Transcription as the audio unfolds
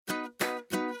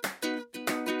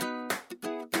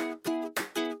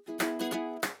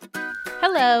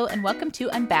Hello, and welcome to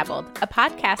Unbabbled, a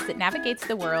podcast that navigates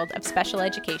the world of special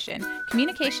education,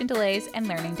 communication delays, and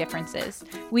learning differences.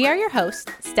 We are your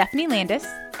hosts, Stephanie Landis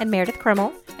and Meredith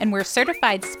Krimmel, and we're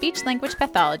certified speech-language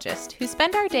pathologists who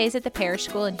spend our days at the Parish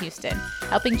School in Houston,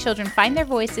 helping children find their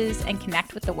voices and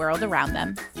connect with the world around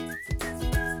them.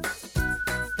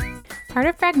 Part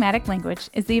of pragmatic language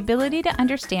is the ability to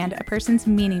understand a person's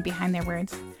meaning behind their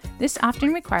words. This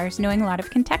often requires knowing a lot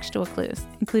of contextual clues,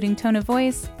 including tone of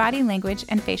voice, body language,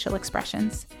 and facial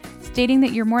expressions. Stating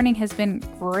that your morning has been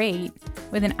great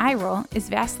with an eye roll is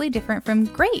vastly different from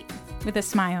great with a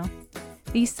smile.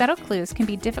 These subtle clues can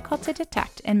be difficult to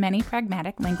detect in many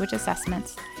pragmatic language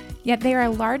assessments, yet they are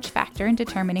a large factor in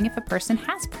determining if a person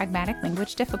has pragmatic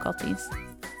language difficulties.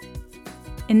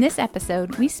 In this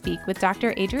episode, we speak with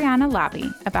Dr. Adriana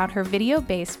Lavi about her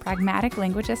video-based pragmatic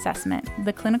language assessment,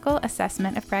 the Clinical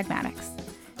Assessment of Pragmatics.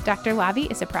 Dr.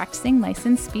 Lavi is a practicing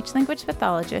licensed speech-language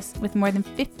pathologist with more than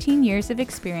 15 years of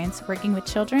experience working with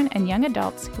children and young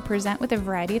adults who present with a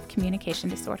variety of communication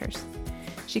disorders.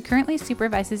 She currently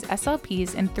supervises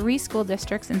SLPs in 3 school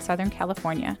districts in Southern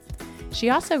California. She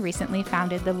also recently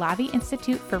founded the Lavi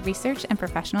Institute for Research and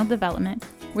Professional Development,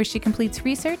 where she completes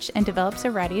research and develops a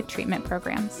variety of treatment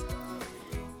programs.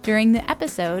 During the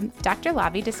episode, Dr.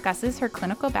 Lavi discusses her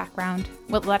clinical background,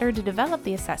 what led her to develop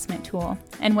the assessment tool,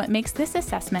 and what makes this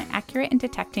assessment accurate in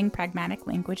detecting pragmatic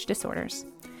language disorders.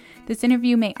 This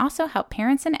interview may also help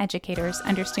parents and educators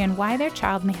understand why their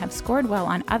child may have scored well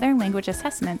on other language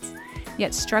assessments,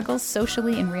 yet struggles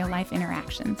socially in real-life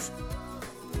interactions.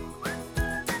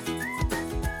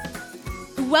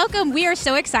 Welcome. We are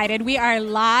so excited. We are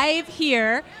live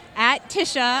here at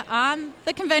Tisha on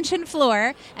the convention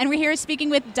floor, and we're here speaking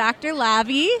with Dr.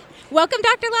 Lavi. Welcome,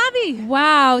 Dr. Lavi.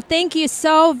 Wow, thank you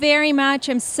so very much.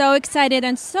 I'm so excited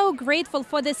and so grateful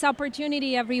for this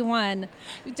opportunity, everyone.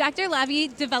 Dr.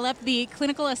 Lavi developed the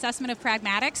Clinical Assessment of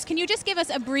Pragmatics. Can you just give us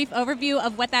a brief overview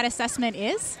of what that assessment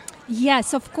is?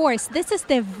 Yes, of course. This is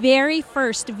the very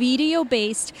first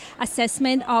video-based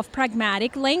assessment of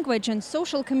pragmatic language and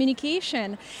social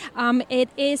communication. It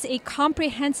is a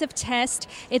comprehensive test.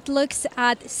 It looks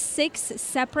at 6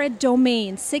 separate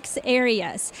domains, 6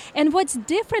 areas. And what's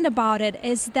different about it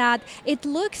is that it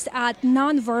looks at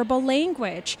nonverbal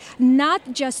language, not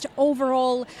just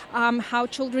overall how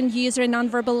children use their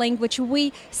nonverbal language.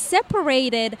 We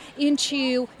separate it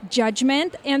into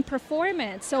judgment and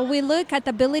performance. So we look at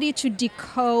the ability to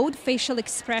decode facial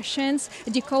expressions,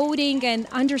 decoding and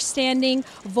understanding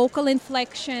vocal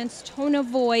inflections, tone of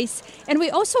voice, and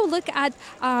we also look at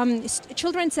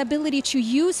children's ability to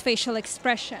use facial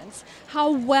expressions, how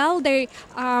well they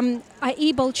are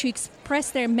able to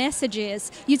express their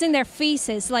messages using their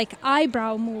faces, like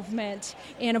eyebrow movement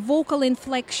and vocal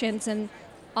inflections and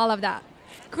all of that.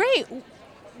 Great.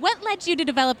 What led you to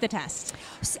develop the test?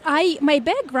 My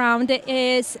background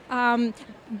is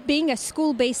being a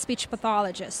school-based speech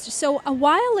pathologist. So a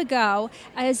while ago,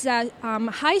 as a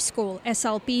high school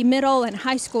SLP, middle and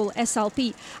high school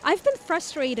SLP, I've been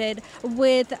frustrated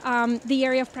with the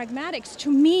area of pragmatics. To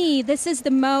me, this is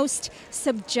the most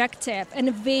subjective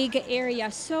and vague area,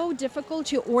 so difficult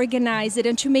to organize it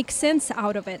and to make sense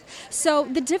out of it. So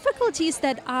the difficulties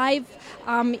that I've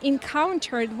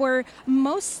encountered were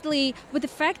mostly with the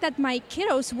fact that my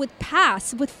kiddos would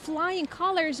pass with flying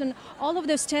colors and all of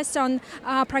those tests on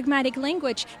pragmatic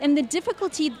language, and the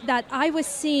difficulty that I was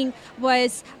seeing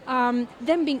was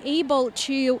them being able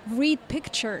to read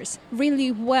pictures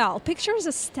really well. Pictures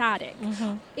are static,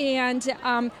 and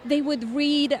they would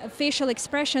read facial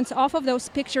expressions off of those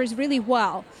pictures really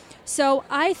well. So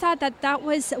I thought that that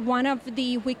was one of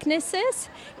the weaknesses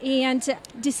and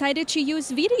decided to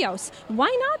use videos.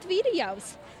 Why not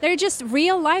videos? They're just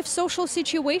real-life social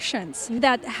situations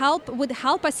that would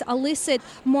help us elicit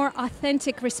more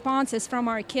authentic responses from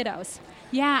our kiddos.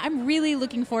 Yeah, I'm really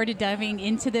looking forward to diving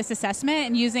into this assessment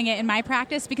and using it in my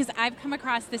practice, because I've come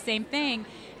across the same thing,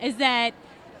 is that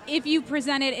if you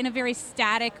present it in a very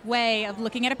static way of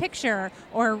looking at a picture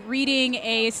or reading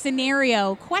a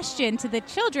scenario question to the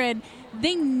children,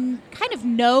 they kind of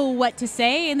know what to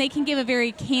say and they can give a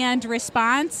very canned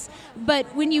response. But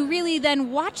when you really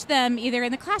then watch them either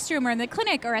in the classroom or in the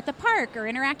clinic or at the park or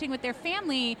interacting with their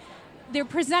family, they're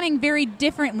presenting very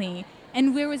differently.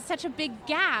 And there was such a big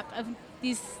gap of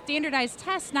these standardized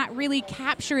tests not really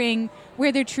capturing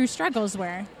where their true struggles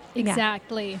were.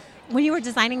 Exactly. When you were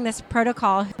designing this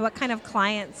protocol, what kind of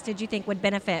clients did you think would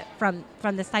benefit from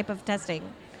this type of testing?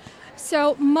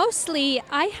 So mostly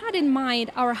I had in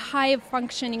mind our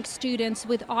high-functioning students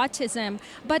with autism,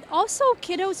 but also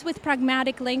kiddos with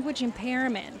pragmatic language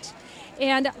impairment.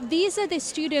 And these are the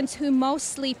students who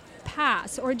mostly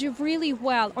pass or do really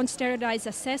well on standardized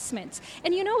assessments.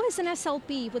 And as an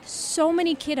SLP with so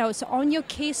many kiddos on your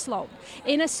caseload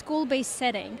in a school-based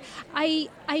setting, I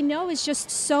know it's just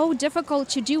so difficult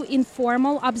to do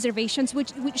informal observations,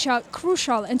 which are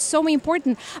crucial and so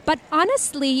important. But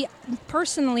honestly,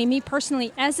 me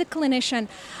personally, as a clinician,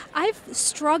 I've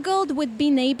struggled with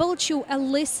being able to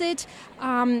elicit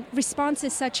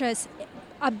responses such as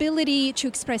ability to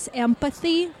express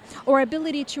empathy or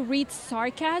ability to read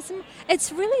sarcasm.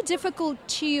 It's really difficult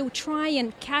to try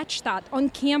and catch that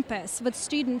on campus with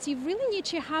students. You really need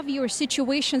to have your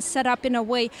situation set up in a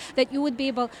way that you would be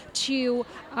able to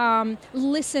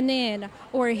listen in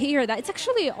or hear that. It's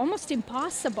actually almost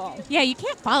impossible. Yeah, you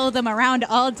can't follow them around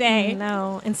all day.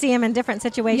 No, and see them in different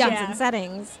situations and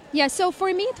settings. Yeah, so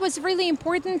for me it was really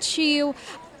important to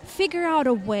figure out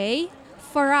a way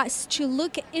for us to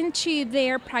look into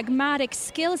their pragmatic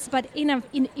skills, but in an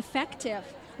effective,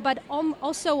 but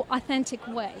also authentic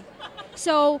way.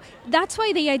 So that's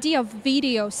why the idea of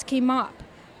videos came up,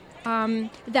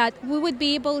 that we would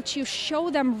be able to show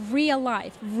them real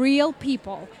life, real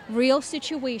people, real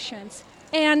situations.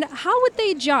 And how would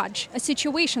they judge a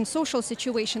situation, social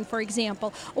situation, for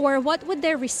example, or what would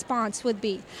their response would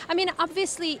be? I mean,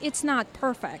 obviously, it's not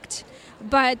perfect,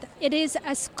 but it is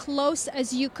as close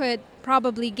as you could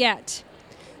probably get.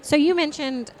 So you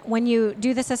mentioned when you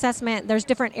do this assessment, there's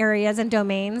different areas and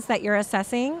domains that you're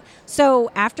assessing. So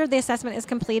after the assessment is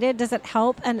completed, does it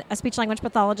help a speech-language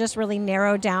pathologist really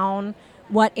narrow down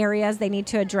what areas they need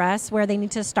to address, where they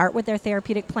need to start with their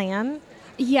therapeutic plan?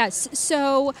 Yes.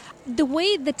 So the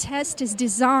way the test is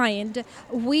designed,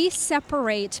 we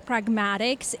separate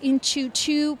pragmatics into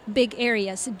two big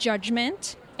areas,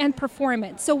 judgment and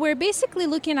performance. So we're basically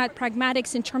looking at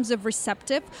pragmatics in terms of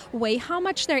receptive way, how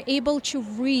much they're able to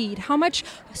read, how much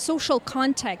social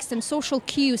context and social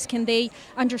cues can they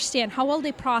understand, how well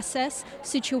they process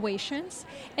situations.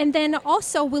 And then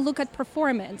also we look at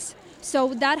performance.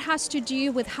 So that has to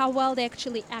do with how well they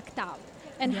actually act out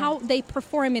and how they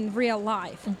perform in real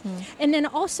life. Mm-hmm. And then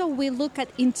also we look at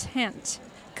intent,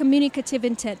 communicative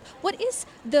intent. What is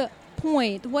the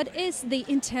point? What is the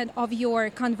intent of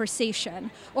your conversation?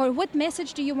 Or what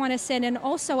message do you want to send? And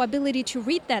also ability to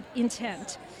read that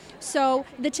intent. So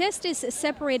the test is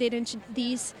separated into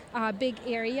these big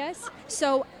areas.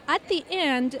 So at the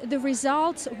end, the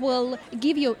results will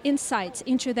give you insights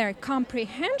into their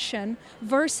comprehension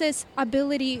versus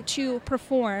ability to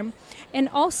perform. And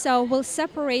also will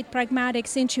separate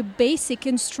pragmatics into basic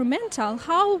instrumental,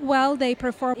 how well they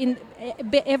perform in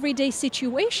everyday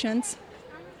situations,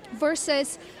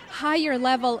 versus higher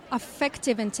level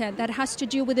affective intent that has to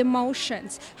do with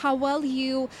emotions, how well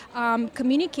you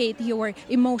communicate your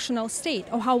emotional state,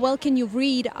 or how well can you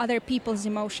read other people's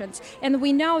emotions. And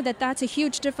we know that that's a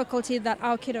huge difficulty that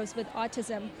our kiddos with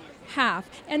autism have.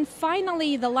 And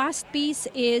finally, the last piece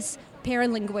is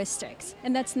paralinguistics,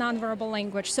 and that's nonverbal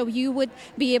language. So you would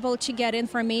be able to get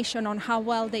information on how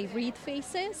well they read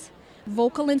faces,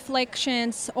 vocal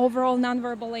inflections, overall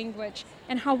nonverbal language,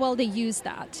 and how well they use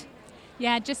that.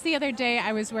 Yeah, just the other day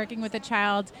I was working with a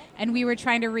child and we were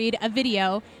trying to read a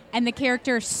video and the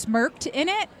character smirked in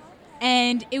it.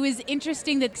 And it was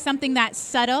interesting that something that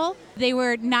subtle, they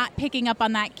were not picking up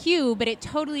on that cue, but it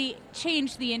totally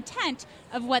changed the intent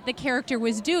of what the character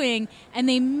was doing, and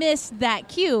they missed that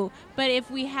cue. But if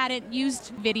we hadn't used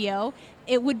video,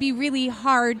 it would be really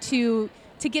hard to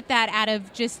get that out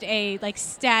of just a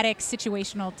static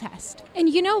situational test. And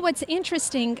what's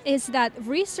interesting is that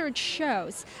research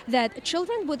shows that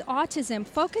children with autism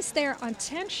focus their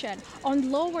attention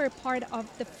on lower part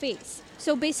of the face.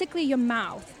 So basically your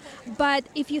mouth. But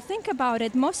if you think about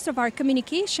it, most of our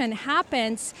communication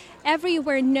happens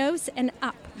everywhere, nose and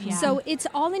up. Yeah. So it's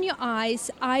all in your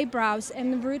eyes, eyebrows,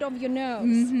 and the root of your nose.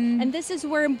 Mm-hmm. And this is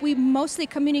where we mostly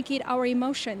communicate our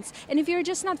emotions. And if you're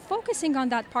just not focusing on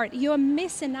that part, you're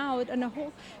missing out on a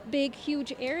whole big,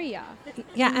 huge area.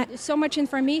 Yeah. So much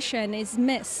information is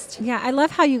missed. Yeah, I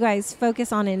love how you guys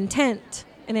focus on intent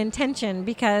and intention,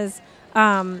 because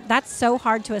that's so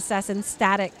hard to assess in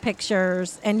static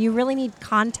pictures, and you really need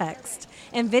context.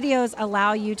 And videos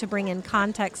allow you to bring in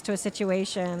context to a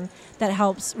situation that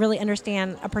helps really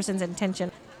understand a person's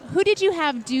intention. Who did you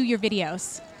have do your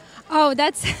videos? Oh,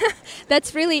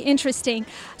 that's really interesting.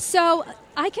 So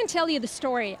I can tell you the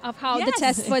story of how the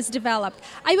test was developed.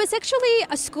 I was actually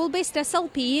a school-based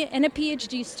SLP and a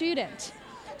PhD student.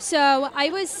 So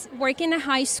I was working in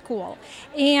high school,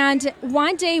 and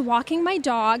one day walking my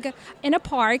dog in a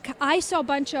park, I saw a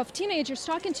bunch of teenagers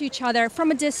talking to each other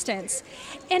from a distance.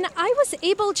 And I was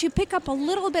able to pick up a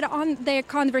little bit on their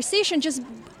conversation just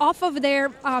off of their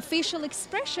facial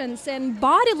expressions and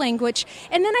body language.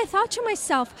 And then I thought to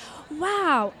myself,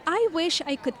 wow, I wish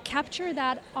I could capture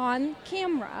that on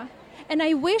camera. And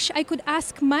I wish I could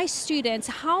ask my students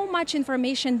how much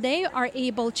information they are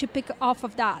able to pick off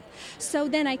of that. So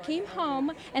then I came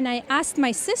home and I asked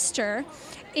my sister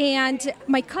and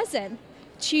my cousin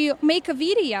to make a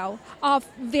video of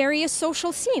various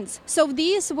social scenes. So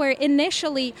these were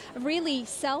initially really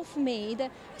self-made,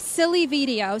 silly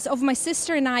videos of my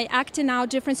sister and I acting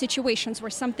out different situations where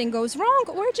something goes wrong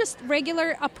or just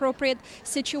regular appropriate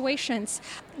situations.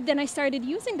 Then I started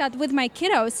using that with my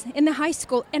kiddos in the high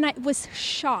school, and I was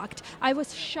shocked. I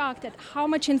was shocked at how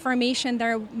much information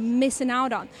they're missing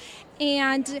out on.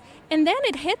 And then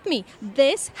it hit me.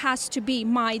 This has to be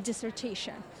my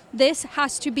dissertation. This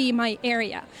has to be my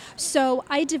area. So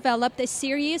I developed a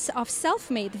series of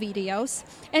self-made videos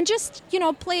and just,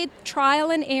 played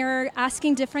trial and error,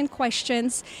 asking different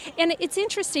questions. And it's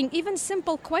interesting, even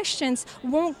simple questions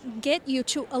won't get you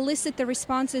to elicit the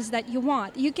responses that you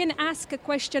want. You can ask a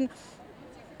question,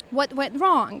 what went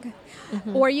wrong?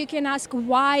 Mm-hmm. Or you can ask,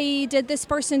 why did this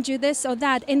person do this or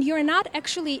that? And you're not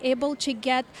actually able to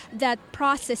get that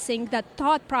processing, that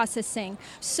thought processing.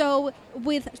 So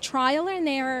with trial and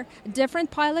error,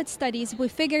 different pilot studies, we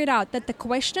figured out that the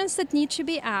questions that need to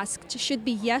be asked should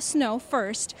be yes, no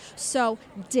first. So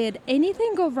did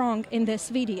anything go wrong in this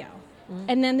video? Mm-hmm.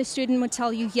 And then the student would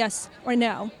tell you yes or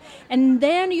no. And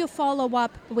then you follow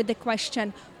up with the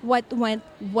question, what went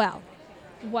well?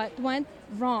 What went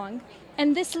wrong?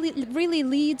 And this really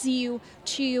leads you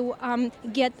to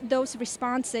get those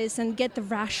responses and get the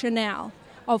rationale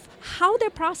of how they're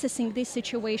processing these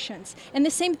situations. And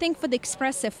the same thing for the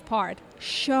expressive part.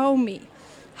 Show me.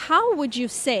 How would you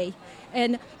say?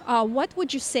 And what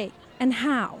would you say? And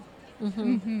how? Mm-hmm.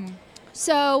 Mm-hmm.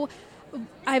 So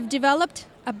I've developed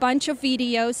a bunch of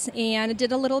videos and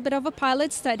did a little bit of a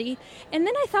pilot study. And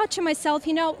then I thought to myself,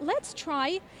 let's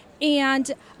try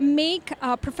and make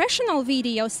professional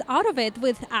videos out of it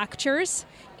with actors.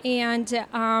 And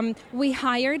we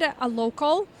hired a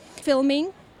local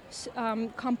filming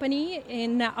company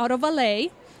out of LA,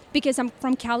 because I'm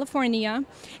from California.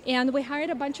 And we hired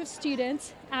a bunch of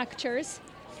students, actors,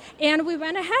 and we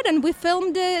went ahead and we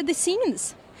filmed the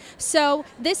scenes. So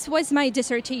this was my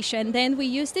dissertation. Then we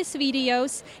used these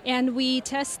videos and we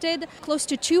tested close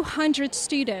to 200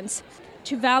 students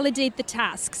to validate the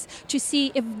tasks, to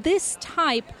see if this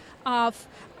type of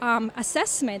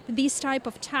assessment, these type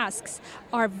of tasks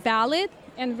are valid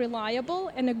and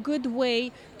reliable and a good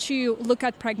way to look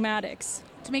at pragmatics.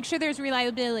 To make sure there's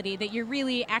reliability, that you're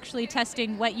really actually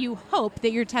testing what you hope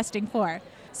that you're testing for.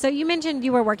 So you mentioned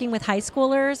you were working with high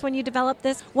schoolers when you developed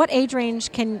this. What age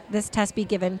range can this test be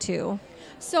given to?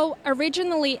 So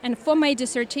originally, and for my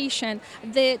dissertation,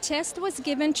 the test was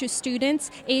given to students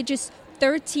ages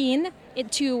 13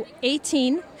 to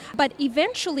 18. But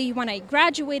eventually, when I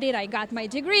graduated, I got my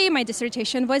degree, my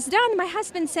dissertation was done. My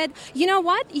husband said, you know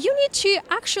what? You need to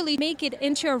actually make it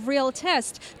into a real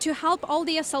test to help all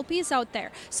the SLPs out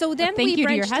there. So then thank you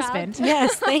to your branched husband. out.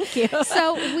 Yes, thank you.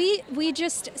 So we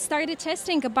just started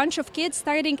testing a bunch of kids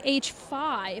starting age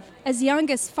 5, as young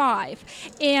as 5.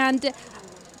 And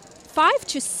 5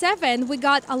 to 7, we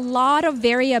got a lot of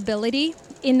variability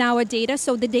in our data,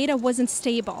 so the data wasn't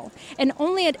stable. And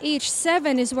only at age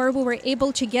 7 is where we were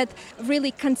able to get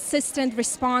really consistent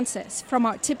responses from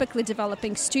our typically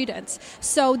developing students.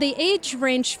 So the age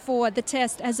range for the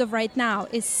test as of right now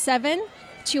is 7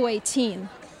 to 18.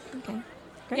 Okay.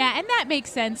 Great. Yeah, and that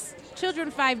makes sense.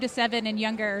 Children 5 to 7 and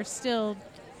younger are still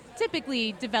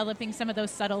typically developing some of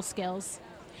those subtle skills.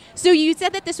 So you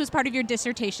said that this was part of your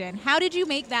dissertation. How did you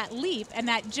make that leap and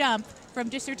that jump from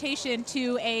dissertation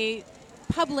to a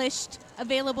published,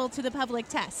 available to the public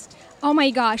test? Oh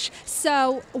my gosh.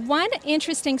 So one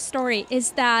interesting story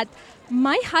is that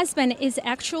my husband is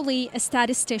actually a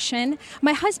statistician.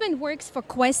 My husband works for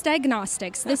Quest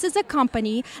Diagnostics. This is a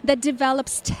company that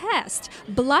develops tests,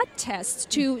 blood tests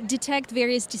to detect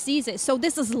various diseases. So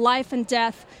this is life and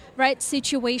death, right,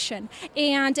 situation.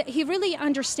 And he really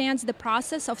understands the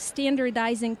process of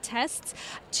standardizing tests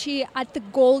at the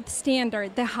gold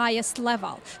standard, the highest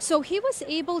level. So he was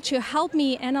able to help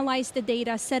me analyze the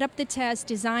data, set up the test,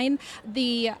 design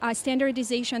the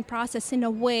standardization process in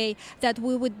a way that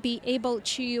we would be able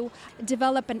to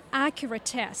develop an accurate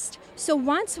test. So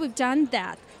once we've done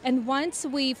that, And once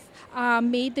we've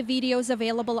made the videos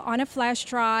available on a flash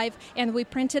drive and we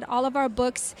printed all of our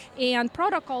books and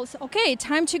protocols, okay,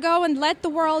 time to go and let the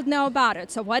world know about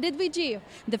it. So what did we do?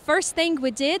 The first thing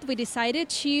we did, we decided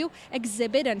to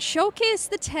exhibit and showcase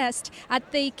the test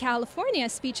at the California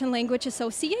Speech and Language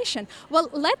Association. Well,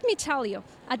 let me tell you,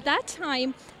 at that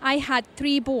time, I had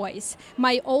 3 boys.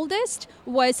 My oldest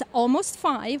was almost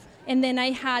 5, and then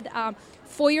I had a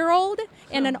 4-year-old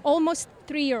and an almost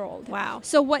 3-year-old. Wow.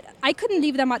 So I couldn't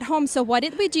leave them at home. So what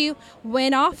did we do?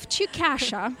 Went off to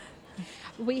CASHA.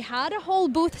 We had a whole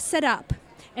booth set up,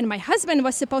 and my husband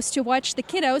was supposed to watch the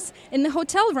kiddos in the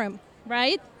hotel room,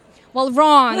 right? Well,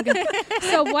 wrong.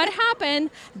 So what happened?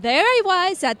 There I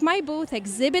was at my booth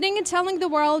exhibiting and telling the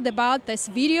world about this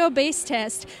video-based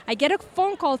test. I get a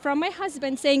phone call from my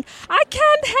husband saying, I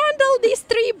can't handle these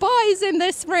 3 boys in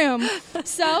this room.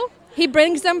 So he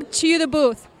brings them to the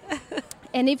booth.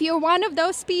 And if you're one of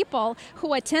those people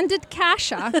who attended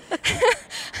CASHA,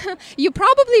 you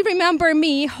probably remember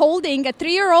me holding a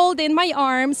 3-year-old in my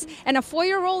arms and a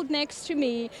 4-year-old next to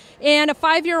me and a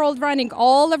 5-year-old running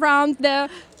all around the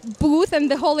booth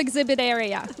and the whole exhibit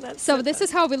area. So this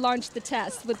is how we launched the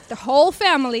test, with the whole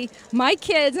family, my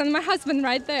kids and my husband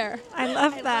right there. I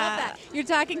love that. You're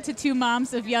talking to 2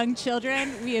 moms of young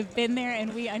children. We have been there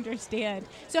and we understand.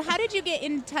 So how did you get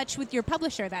in touch with your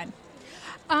publisher then?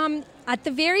 At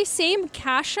the very same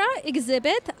CASHA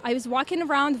exhibit, I was walking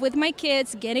around with my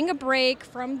kids, getting a break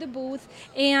from the booth,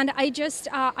 and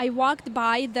I walked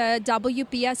by the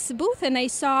WPS booth and I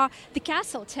saw the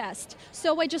CASEL test.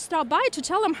 So I just stopped by to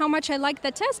tell them how much I liked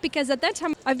the test, because at that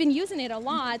time I've been using it a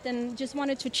lot and just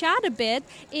wanted to chat a bit.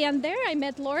 And there I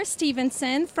met Laura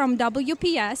Stevenson from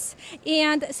WPS,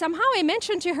 and somehow I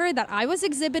mentioned to her that I was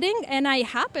exhibiting and I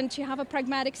happened to have a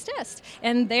pragmatics test.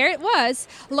 And there it was.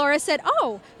 Laura said,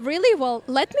 "Oh, really? Well,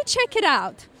 let me check it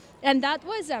out." And that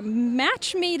was a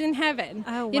match made in heaven.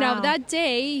 Oh, wow. You know, that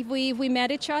day we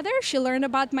met each other. She learned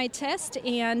about my test,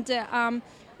 and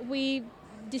we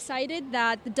decided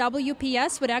that the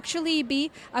WPS would actually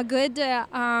be a good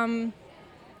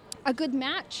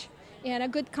match and a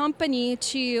good company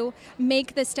to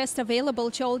make this test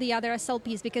available to all the other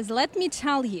SLPs. Because let me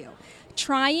tell you,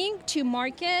 trying to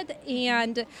market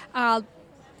and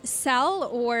sell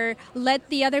or let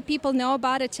the other people know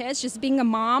about a test, just being a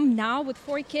mom now with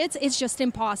 4 kids, it's just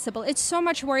impossible. It's so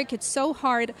much work. It's so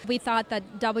hard. We thought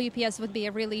that WPS would be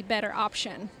a really better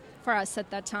option for us at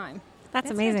that time.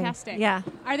 That's amazing. Fantastic. Yeah.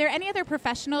 Are there any other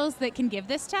professionals that can give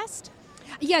this test?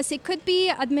 Yes, it could be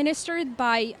administered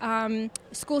by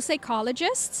school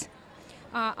psychologists,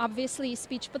 obviously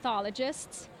speech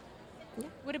pathologists.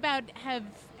 What about have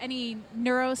any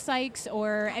neuropsychs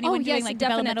or anyone doing like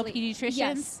developmental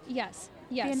pediatricians? Yes,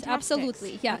 Fantastic.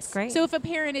 Absolutely, yes. That's great. So if a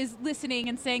parent is listening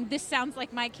and saying, this sounds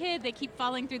like my kid, they keep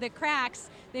falling through the cracks,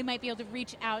 they might be able to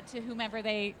reach out to whomever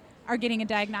they are getting a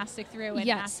diagnostic through and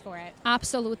ask for it.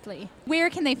 Absolutely. Where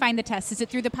can they find the test? Is it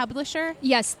through the publisher?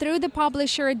 Yes, through the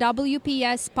publisher,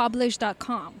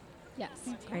 WPSpublish.com. Yes.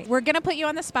 Great. We're going to put you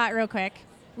on the spot real quick.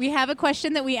 We have a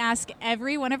question that we ask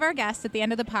every one of our guests at the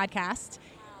end of the podcast,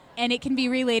 and it can be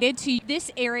related to this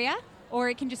area, or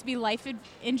it can just be life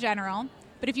in general.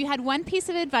 But if you had one piece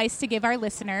of advice to give our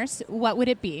listeners, what would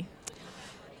it be?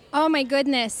 Oh, my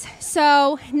goodness.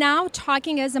 So now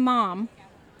talking as a mom,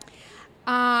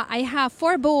 I have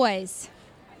 4 boys.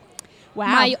 Wow.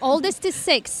 My oldest is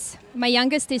 6. My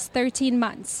youngest is 13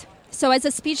 months. So as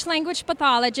a speech-language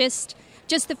pathologist,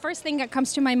 just the first thing that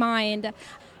comes to my mind,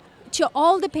 to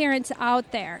all the parents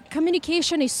out there,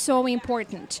 communication is so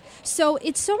important. So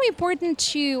it's so important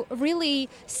to really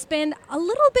spend a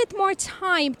little bit more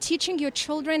time teaching your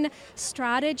children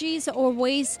strategies or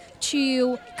ways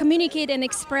to communicate and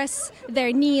express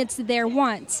their needs, their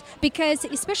wants. Because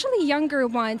especially younger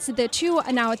ones, the 2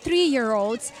 and now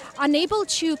 3-year-olds, unable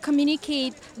to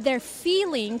communicate their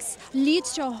feelings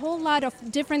leads to a whole lot of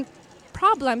different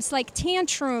problems like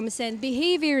tantrums and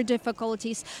behavior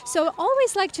difficulties. So I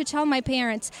always like to tell my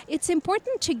parents, it's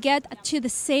important to get to the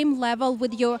same level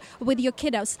with your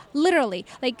kiddos. Literally,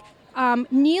 like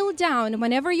kneel down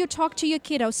whenever you talk to your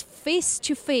kiddos face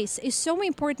to face is so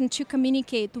important to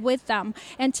communicate with them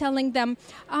and telling them,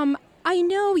 I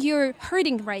know you're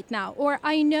hurting right now, or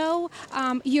I know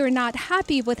you're not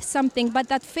happy with something, but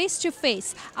that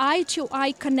face-to-face,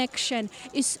 eye-to-eye connection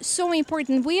is so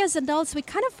important. We as adults, we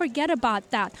kind of forget about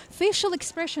that. Facial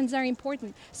expressions are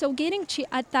important. So getting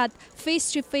at that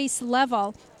face-to-face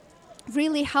level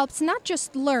really helps not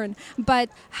just learn, but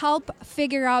help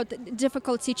figure out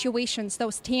difficult situations,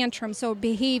 those tantrums or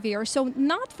behavior. So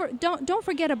don't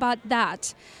forget about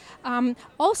that.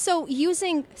 Also,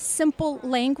 using simple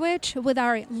language with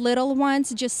our little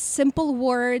ones, just simple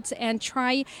words, and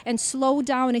try and slow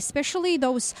down, especially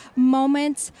those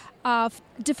moments of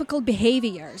difficult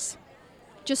behaviors.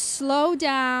 Just slow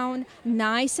down,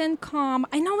 nice and calm.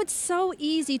 I know it's so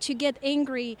easy to get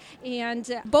angry,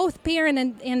 and both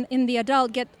parent and the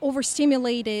adult get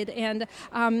overstimulated, and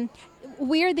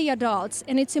we're the adults.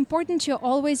 And it's important to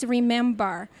always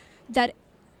remember that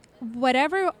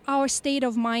whatever our state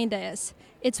of mind is,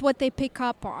 it's what they pick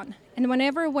up on. And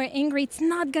whenever we're angry, it's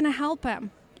not going to help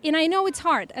them. And I know it's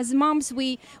hard. As moms,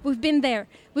 we've been there.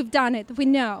 We've done it. We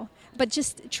know. But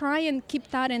just try and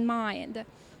keep that in mind.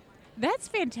 That's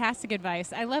fantastic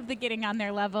advice. I love the getting on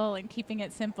their level and keeping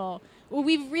it simple. Well,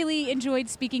 we've really enjoyed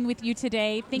speaking with you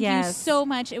today. Thank you so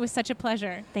much. It was such a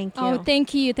pleasure. Thank you. Oh,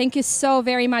 thank you. Thank you so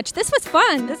very much. This was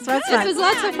fun. This was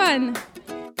lots of fun.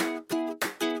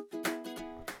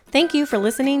 Thank you for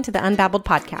listening to the Unbabbled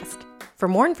podcast. For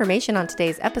more information on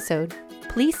today's episode,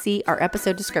 please see our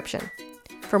episode description.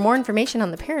 For more information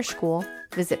on the Parish School,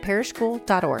 visit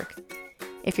parishschool.org.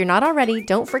 If you're not already,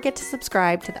 don't forget to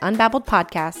subscribe to the Unbabbled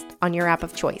podcast on your app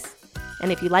of choice.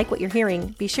 And if you like what you're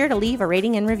hearing, be sure to leave a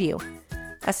rating and review.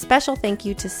 A special thank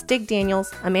you to Stig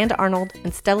Daniels, Amanda Arnold,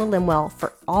 and Stella Limwell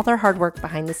for all their hard work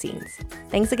behind the scenes.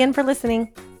 Thanks again for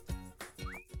listening.